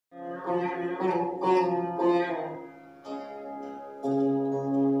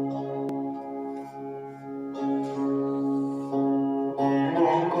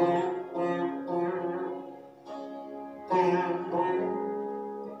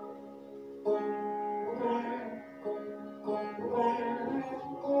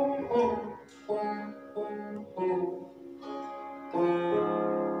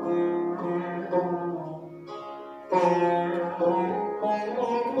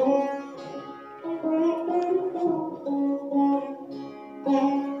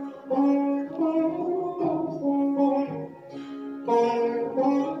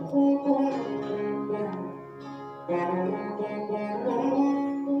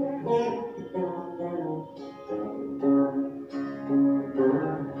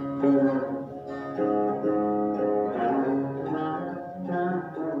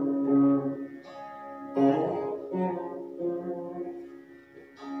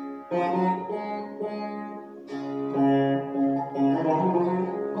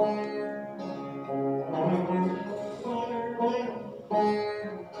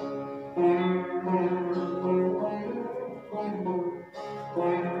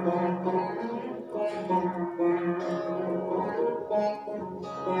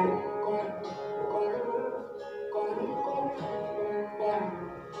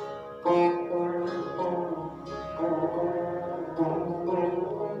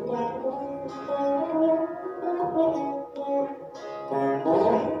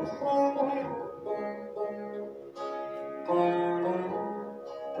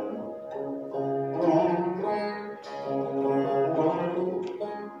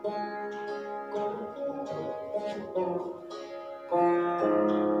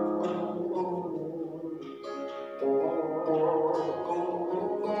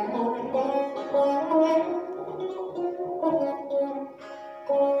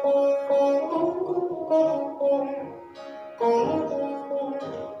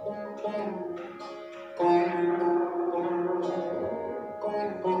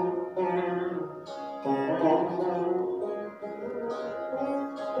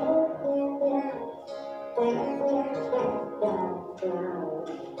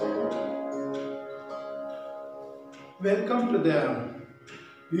Welcome to the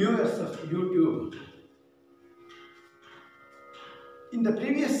viewers of YouTube. In the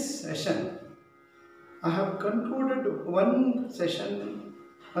previous session, I have concluded one session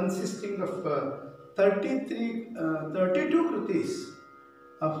consisting of 32 Kruthis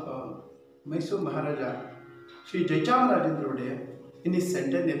of Mysore Maharaja, Sri Jayacharajendra Wodeyar in his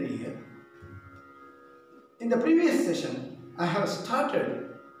centenary year. In the previous session, I have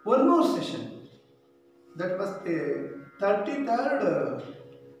started one more session. That was the 33rd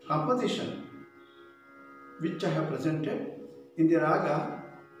composition which I have presented in the Raga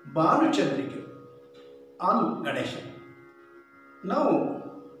Bhanuchandrika on Ganesha. Now,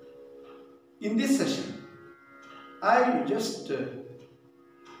 in this session, I just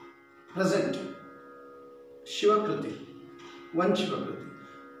present Shiva Kruthi, one Shiva Kruthi.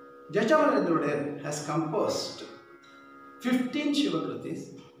 Jayacharajendra Wodeyar has composed 15 Shiva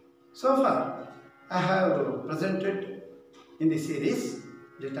Kruthis. So far, I have presented in the series,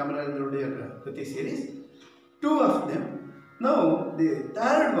 Jayacharajendra Wodeyar Kruthi series, 2 of them. Now, the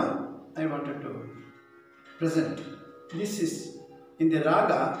third one I wanted to present. This is in the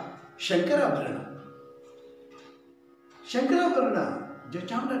Raga Shankarabharana. Shankarabharana,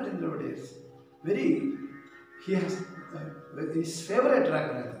 Jayacharajendra Wodeyar he has his favorite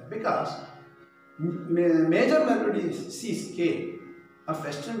raga because major melody is C scale of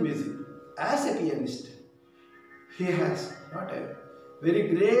Western music. As a pianist, he has got a very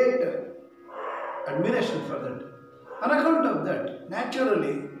great admiration for that. On account of that,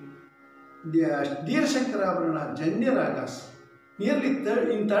 naturally, the Dear Shankarabharana Janya Ragas, nearly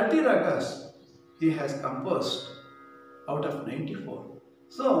in 30 ragas, he has composed out of 94.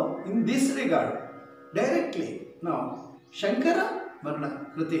 So, in this regard, directly now,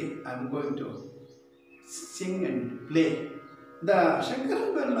 Shankarabharana Kruthi, I am going to sing and play. The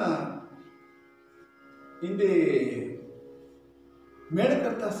Shankarabharana in the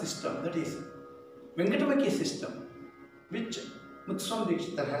Medakarta system, that is Venkatamaki system, which Muthuswami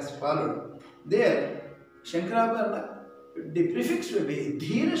Dikshita has followed, there Shankarabharana, the prefix will be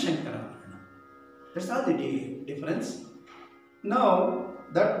Dhira Shankarabharana. That's all the difference. Now,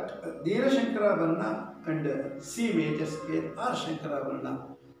 that Dhira Shankarabharana and C major scale or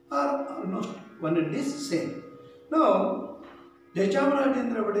Shankarabharana are almost one and the same. Now,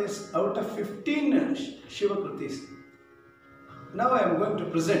 Jayacharajendra Wodeyar out of 15 Shiva Kruthis. Now I am going to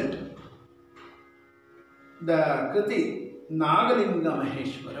present the Kruthi Nagalinga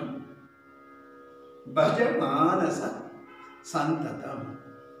Maheshwaram Bhajamanasa Santatam.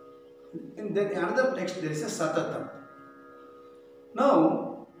 And then another text there is a Satatam.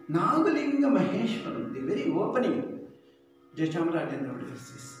 Now, Nagalinga Maheshwaram, the very opening, Jachamaraja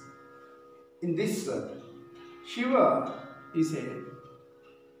says, in this, Shiva is a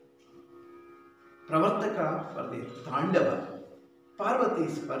Pravartaka for the Tandava, Parvati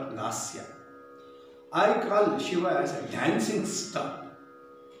is for Lasya. I call Shiva as a dancing star.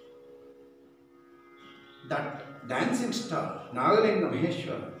 That dancing star, Nagalinga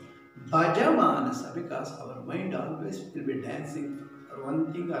Maheshwara, Bhajamanasa, because our mind always will be dancing for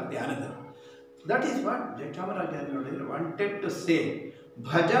one thing or the another. That is what Jachamaraja wanted to say.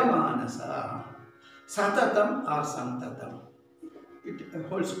 Bhajamanasa, Satatam or Santatam. It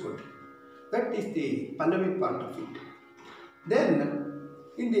holds good. That is the Pallavi part of it. Then,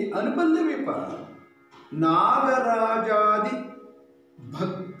 in the Anupallavi part, Nagarajadi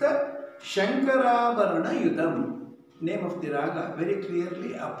Bhakta Shankarabharana Yudam. Name of the raga very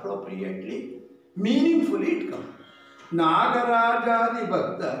clearly, appropriately, meaningfully it comes. Nagarajadi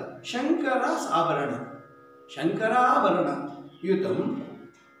Bhakta Shankara's Abharana. Shankarabharana Yudam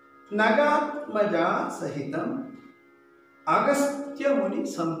Nagatmaja Sahitam Agastya Muni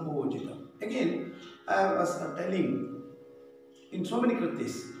Sampojitam. Again, I was telling, in so many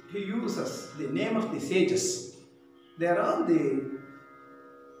Kruthis, he uses the name of the sages. They are all the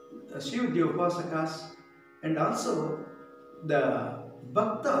SHREEVIDHYA Upasakas and also the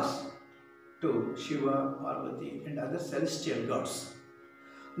Bhaktas to Shiva, Parvati and other celestial gods.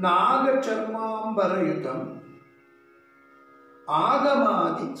 Naga Charmambarayutam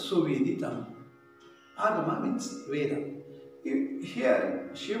Agamadi Suviditam. Agama means Veda. Here,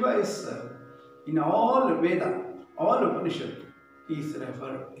 Shiva is in all Veda, all Upanishad, he is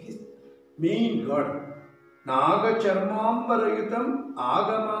referred, his main god. Naga Charmambarayutam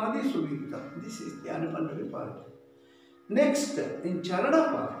Agamadi Suviditam. This is the Anupallavi part. Next, in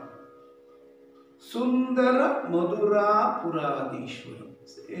Charana part, Sundara Madhura Puradishwaram.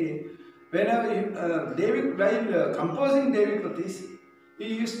 Whenever David, while composing Devi Kruthis,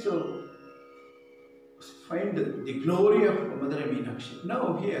 he used to find the glory of Madurai Meenakshi.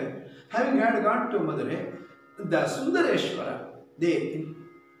 Now here, having gone to Madurai, the Sundareshwara, the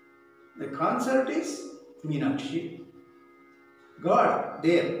concert is Meenakshi. God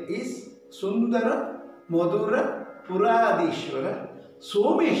there is Sundara Madhura Puradishwara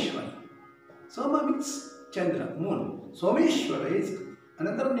Someshwara. Soma means Chandra, moon. Someshwara is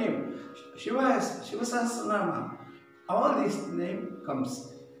another name. Shiva has Shiva Sahasranama. All this name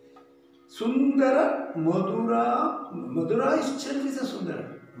comes. Sundara Madhura. Madhura itself is a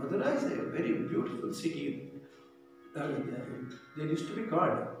Sundara. Madhura is a very beautiful city. There used to be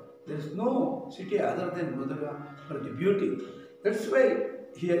God. There is no city other than Madhura for the beauty. That's why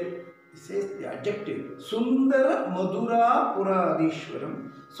here it says the adjective Sundara Madhura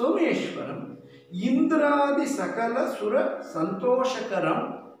Puradishwaram Someshwaram Indradi Sakala Sura Santoshakaram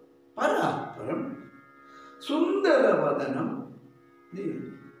Paratparam Sundara Vadanam. The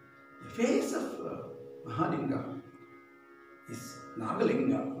face of Mahalinga is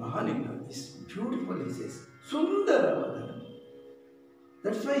Nagalinga, Mahalinga is beautiful, he says. Sundara Vadanam.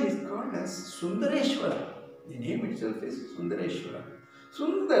 That's why he is called as Sundareshwara. The name itself is Sundareshwara.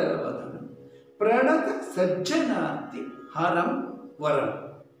 Sundara Vadanam. Pranata Sajjanati Haram Varam.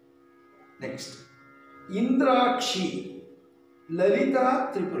 Next. Indrakshi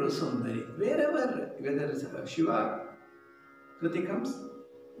Lalita Tripura Sundari. Wherever, whether Shiva Kruthi comes,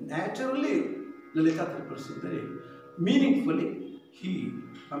 naturally Lalita Tripura Sundari. Meaningfully, he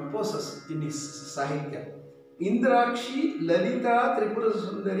composes in his Sahitya. Indrakshi Lalita Tripura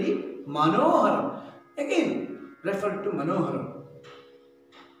Sundari Manoharam. Again, referred to Manoharam.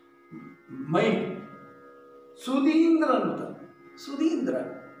 Mind. Sudindra Nuta. Sudindra.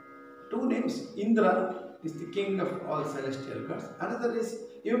 Two names. Indra is the king of all celestial gods. Another is,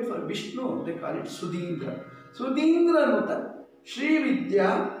 even for Vishnu, they call it Sudindra. Sudindra Nuta.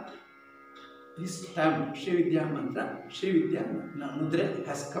 SHREEVIDHYA is stamped. SHREEVIDHYA Mantra. SHREEVIDHYA Mudra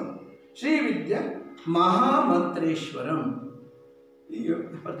has come. SHREEVIDHYA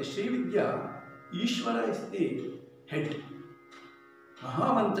Manthreshwara-This. For the SHREEVIDHYA, Ishvara is the head.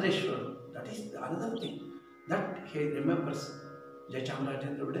 Manthreshwara, that is another thing. That he remembers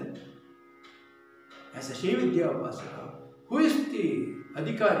Jachamaraja as a SHREEVIDHYA Upasaka. Who is the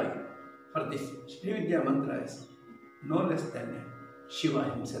Adhikari for this SHREEVIDHYA Mantra is no less than Shiva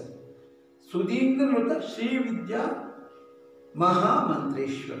himself. Sudindra Nuta SHREEVIDHYA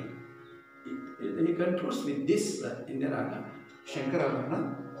Manthreshwara. He concludes with this in the Raga Shankarabharana.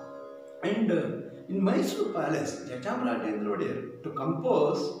 And in Mysore palace, Jachamaraja to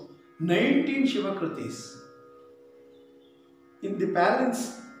compose 19 Shiva Kruthis. In the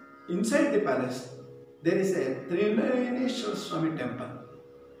palace, inside the palace, there is a Trinayneswara temple.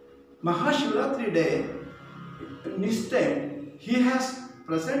 Mahashivratri day, in this time, he has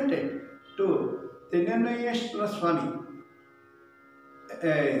presented to Trinayneswara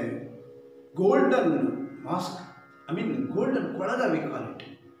a golden mask. I mean, golden Kodaga we call it.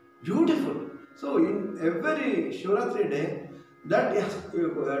 Beautiful. So, in every Shivratri day, that has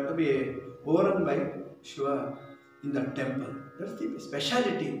to be worn by Shiva in the temple. That's the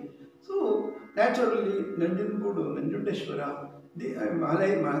speciality. So, naturally, Nanjundaswara, the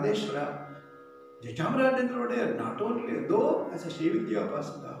Mahadeshwara, Jachamradendra Wodeyar, not only though as a SHREEVIDHYA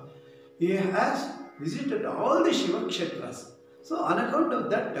Pasaka, he has visited all the Shiva Kshetras. So, on account of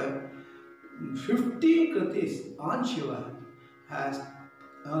that, 15 Kruthis on Shiva has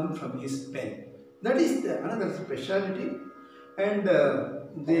earned from his pen. That is another speciality. And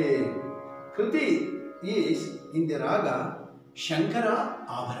the Kruthi is in the Raga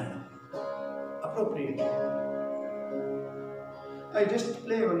Shankarabharana. Appropriate. I just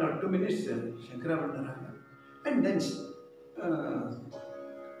play 1 or 2 minutes Shankarabharana Raga. And then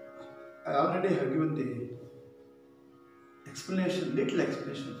I already have given the explanation, little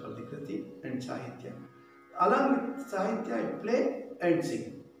explanation for the Kruthi and Sahitya. Along with Sahitya, I play and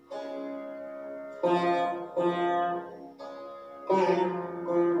sing.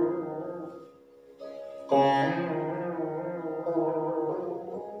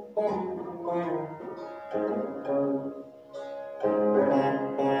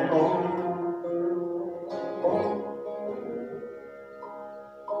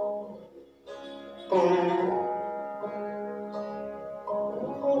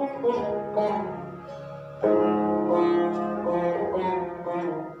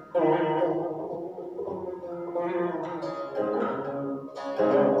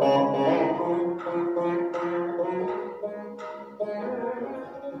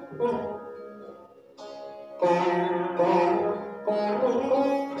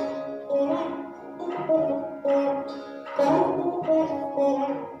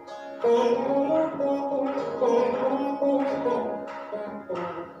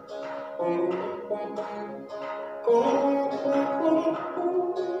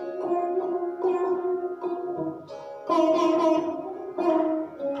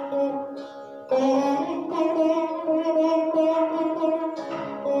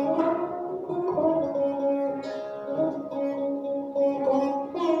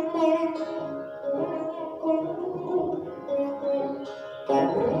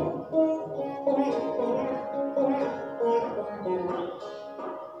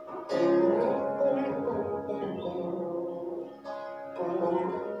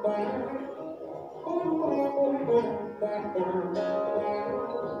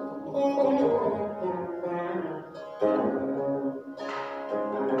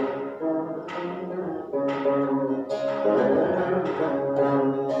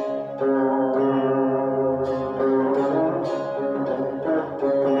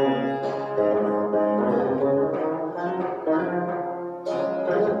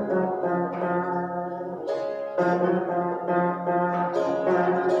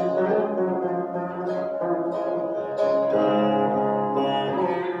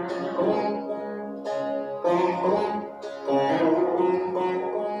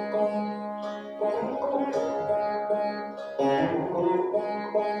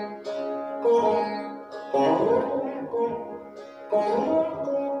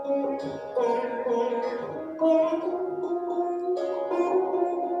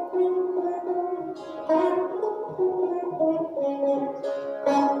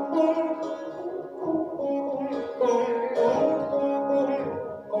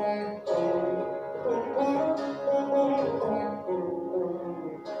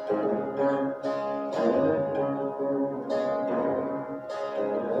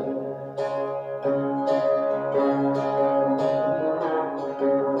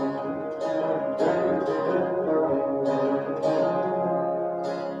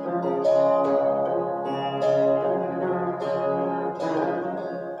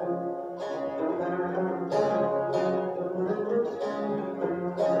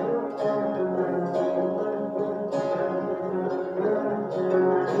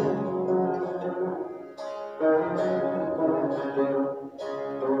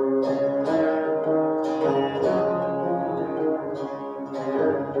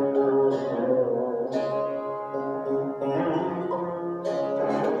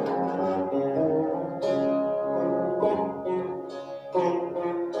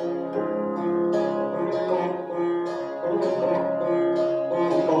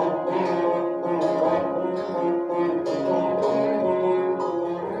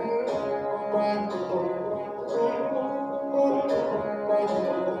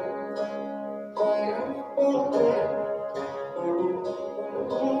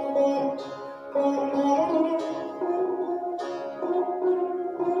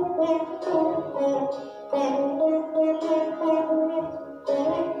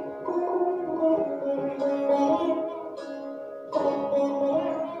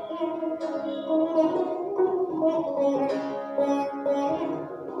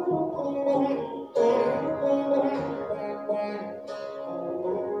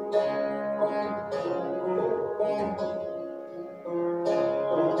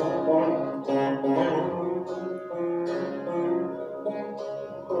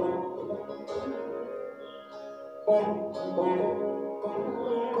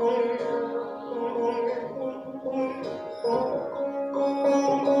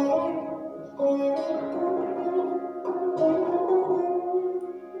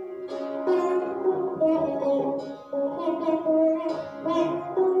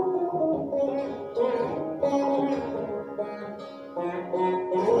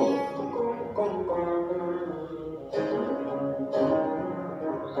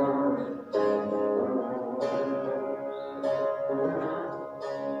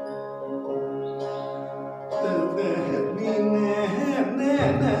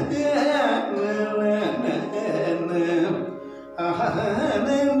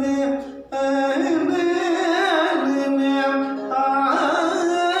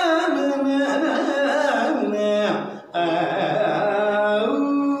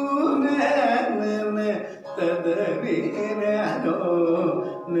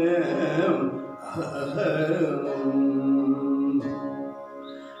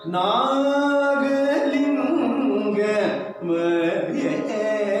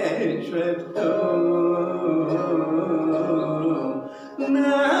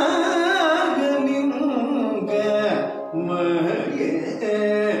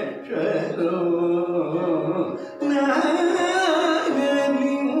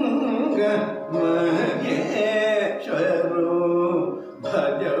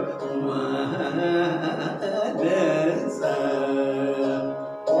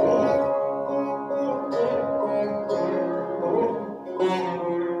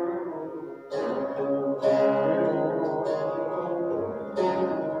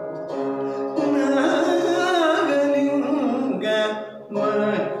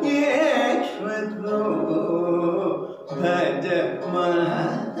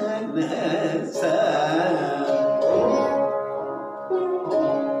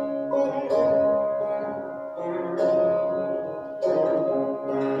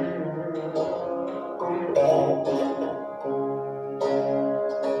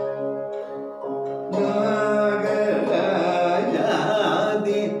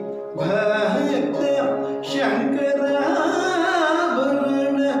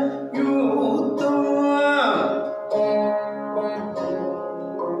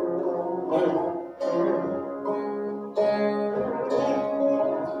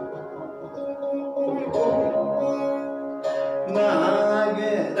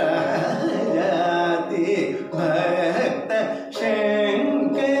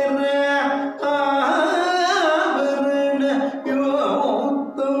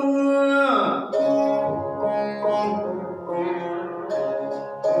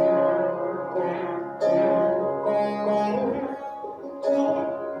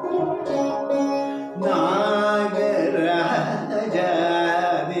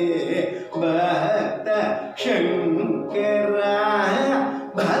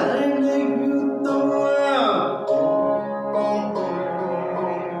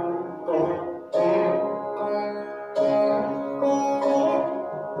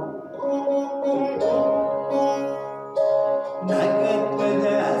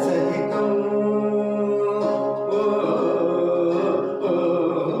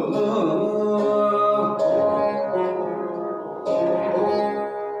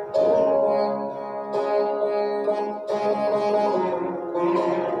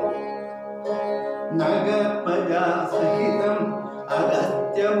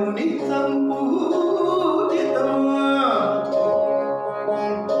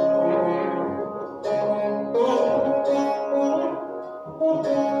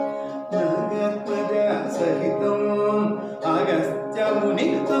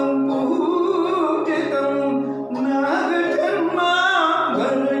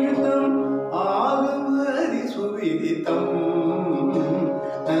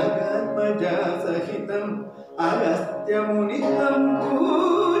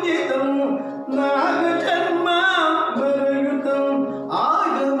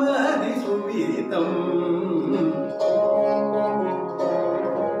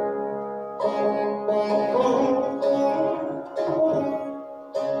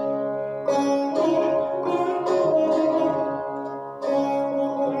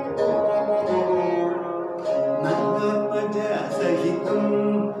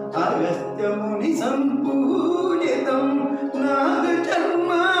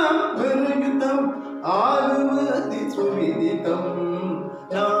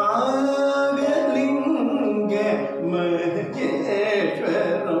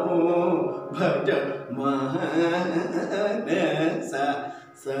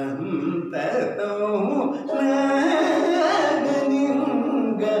 संततो नागलिंग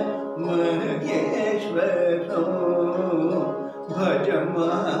महेश्वरो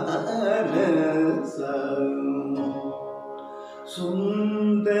भजमानस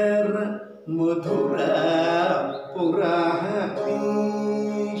सुंदर मधुरा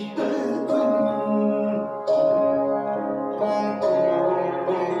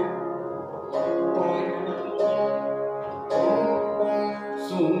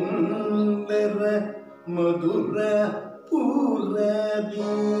मधुरा पुराधीश्वरो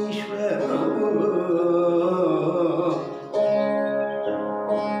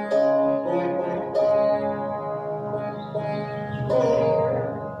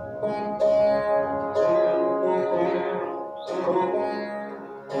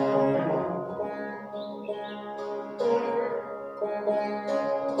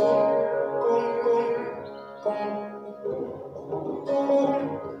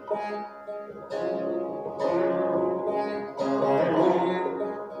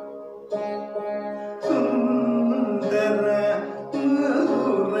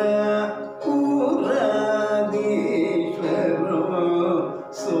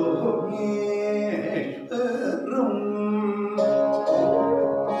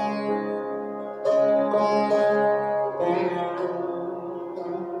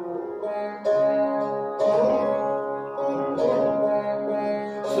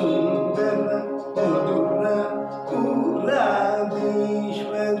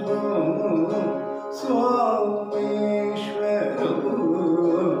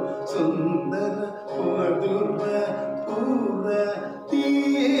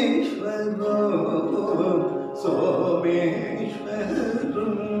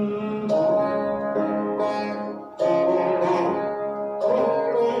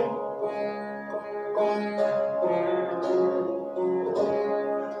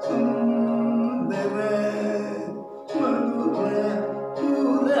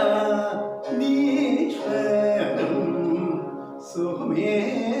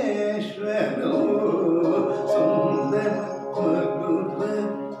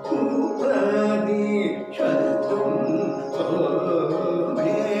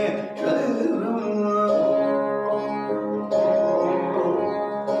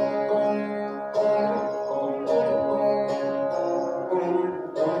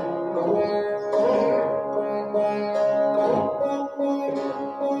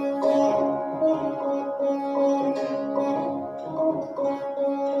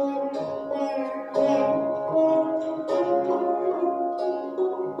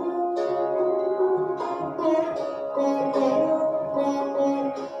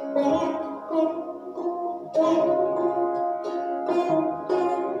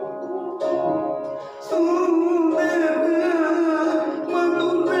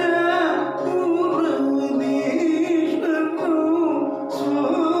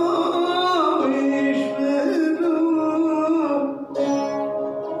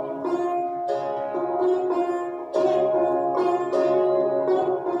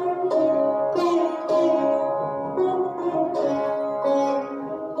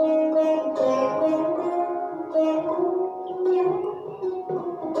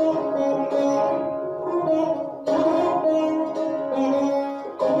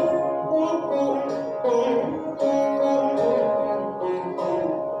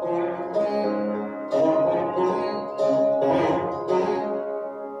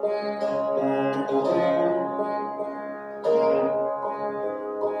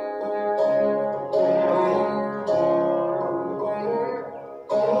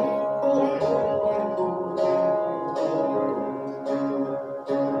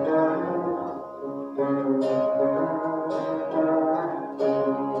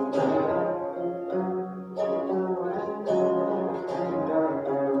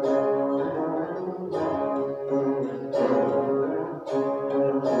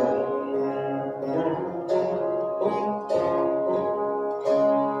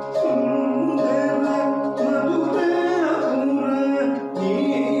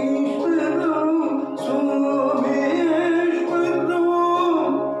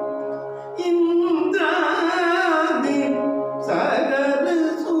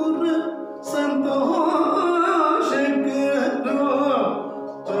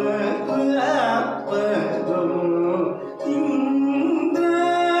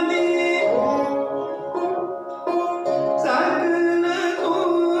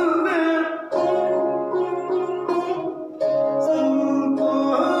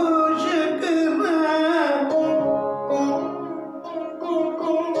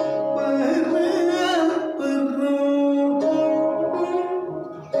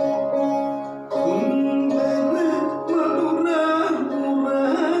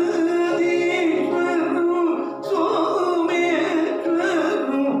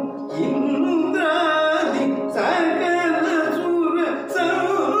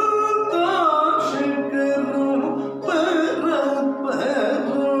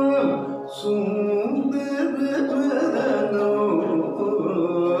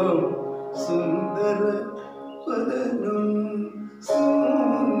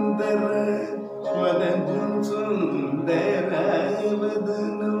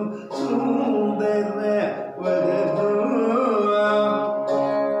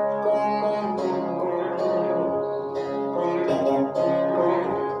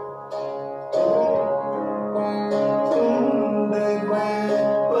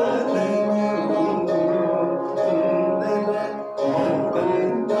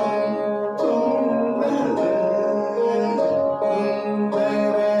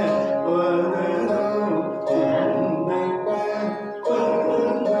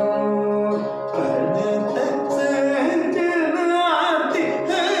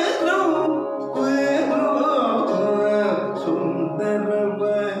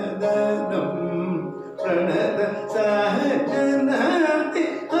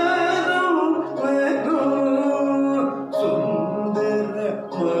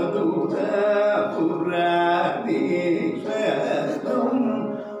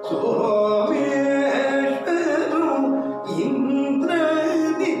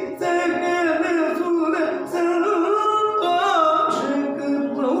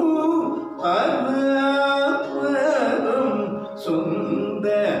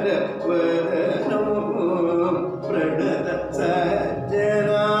Sundara Varano Pranata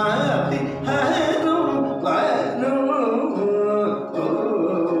Sajjanati Hano Vano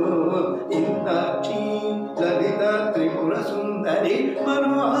Indakshi Lalita Tripura Sundari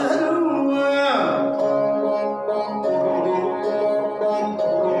Manoharam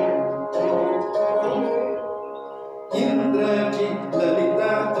Indrakshi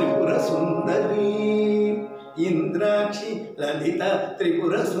Lalita Tripura Sundari Indrakshi Lalita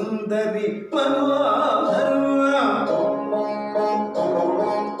Tripura Sundari Manoharam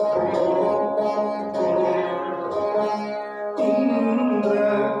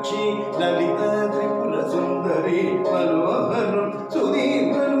Indrakshi Lalita Tripura Sundari Manoharam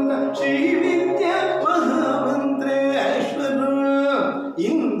Sudhirvaruta Shrividhya Manthreshwara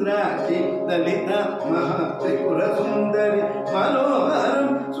Indrakshi Lalita Tripura Sundari Manoharam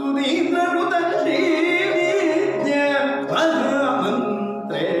Sudhirvaruta Shrividhya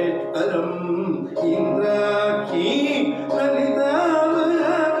Manthreshwaram Indrakshi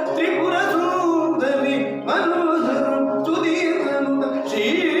Lalita Tripura Sundari Manoharam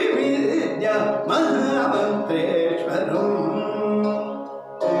Sudhirvaruta Shrividhya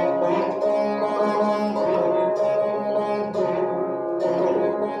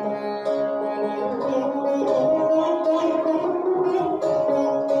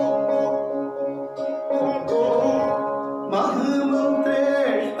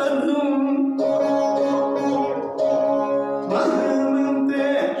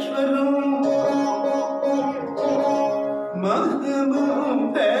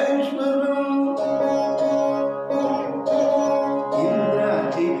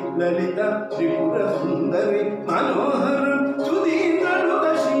Lalita Tripura Sundari Manoharam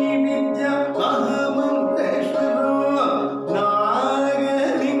Sudhirvaruta Shrividhya Manthreshwara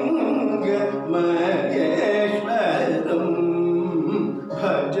Nagalinga Maheshwaram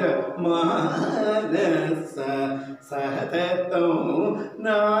Bhaja Manasa Satatam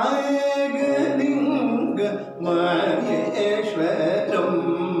Nagalinga Maheshwaram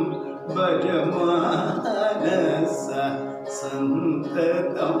Bhaja Manasa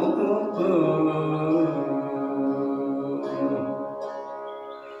Santatam.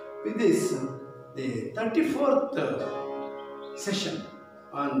 With this, the 34th session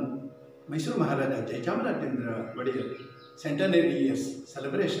on Mysore Maharaja Jayachamratendra Wadeyar centenary years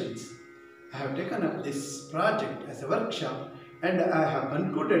celebrations, I have taken up this project as a workshop and I have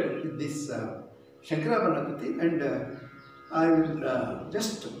concluded with this Shankarabharana Kruthi, and I will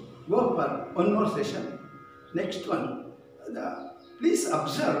just go for one more session. Next one. Please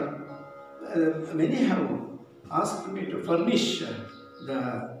observe, many have asked me to furnish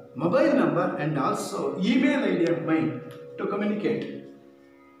the mobile number and also email ID of mine to communicate.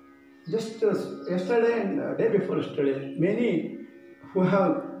 Just yesterday and day before yesterday, many who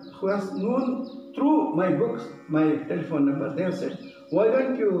has known through my books my telephone number, they have said, why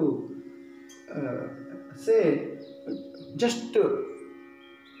don't you say just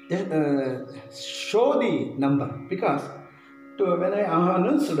show the number, because when I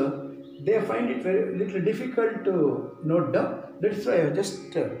announced, they find it very little difficult to note down. That's why I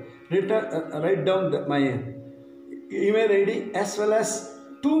just write down my email ID as well as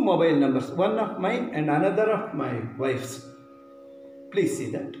two mobile numbers, one of mine and another of my wife's. Please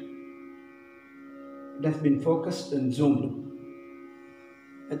see that. It has been focused and zoomed.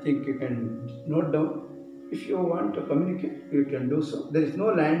 I think you can note down. If you want to communicate, you can do so. There is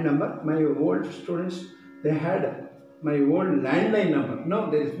no land number. My old students, they had my old landline number. No,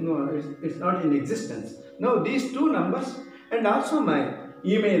 there is no, it's not in existence. Now these two numbers and also my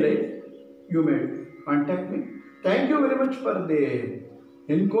email ID, you may contact me. Thank you very much for the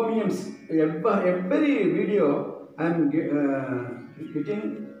encomiums. Every video I am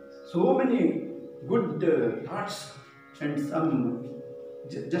getting so many good thoughts and some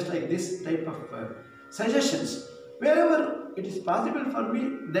just like this type of suggestions. Wherever it is possible for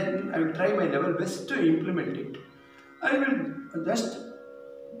me, then I will try my level best to implement it. I will just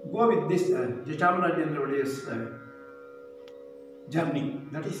go with this Jayachamratendra Wadeyar's journey,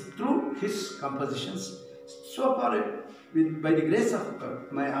 that is through his compositions. So far, by the grace of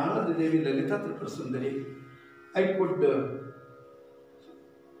my Ananda Devi Lalita Tripura Sundari, I could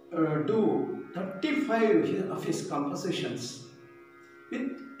do 35 of his compositions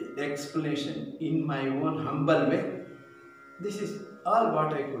with explanation in my own humble way. This is all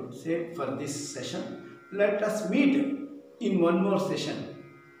what I could say for this session. Let us meet in one more session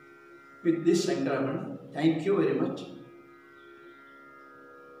with this Shankarabharana. Thank you very much.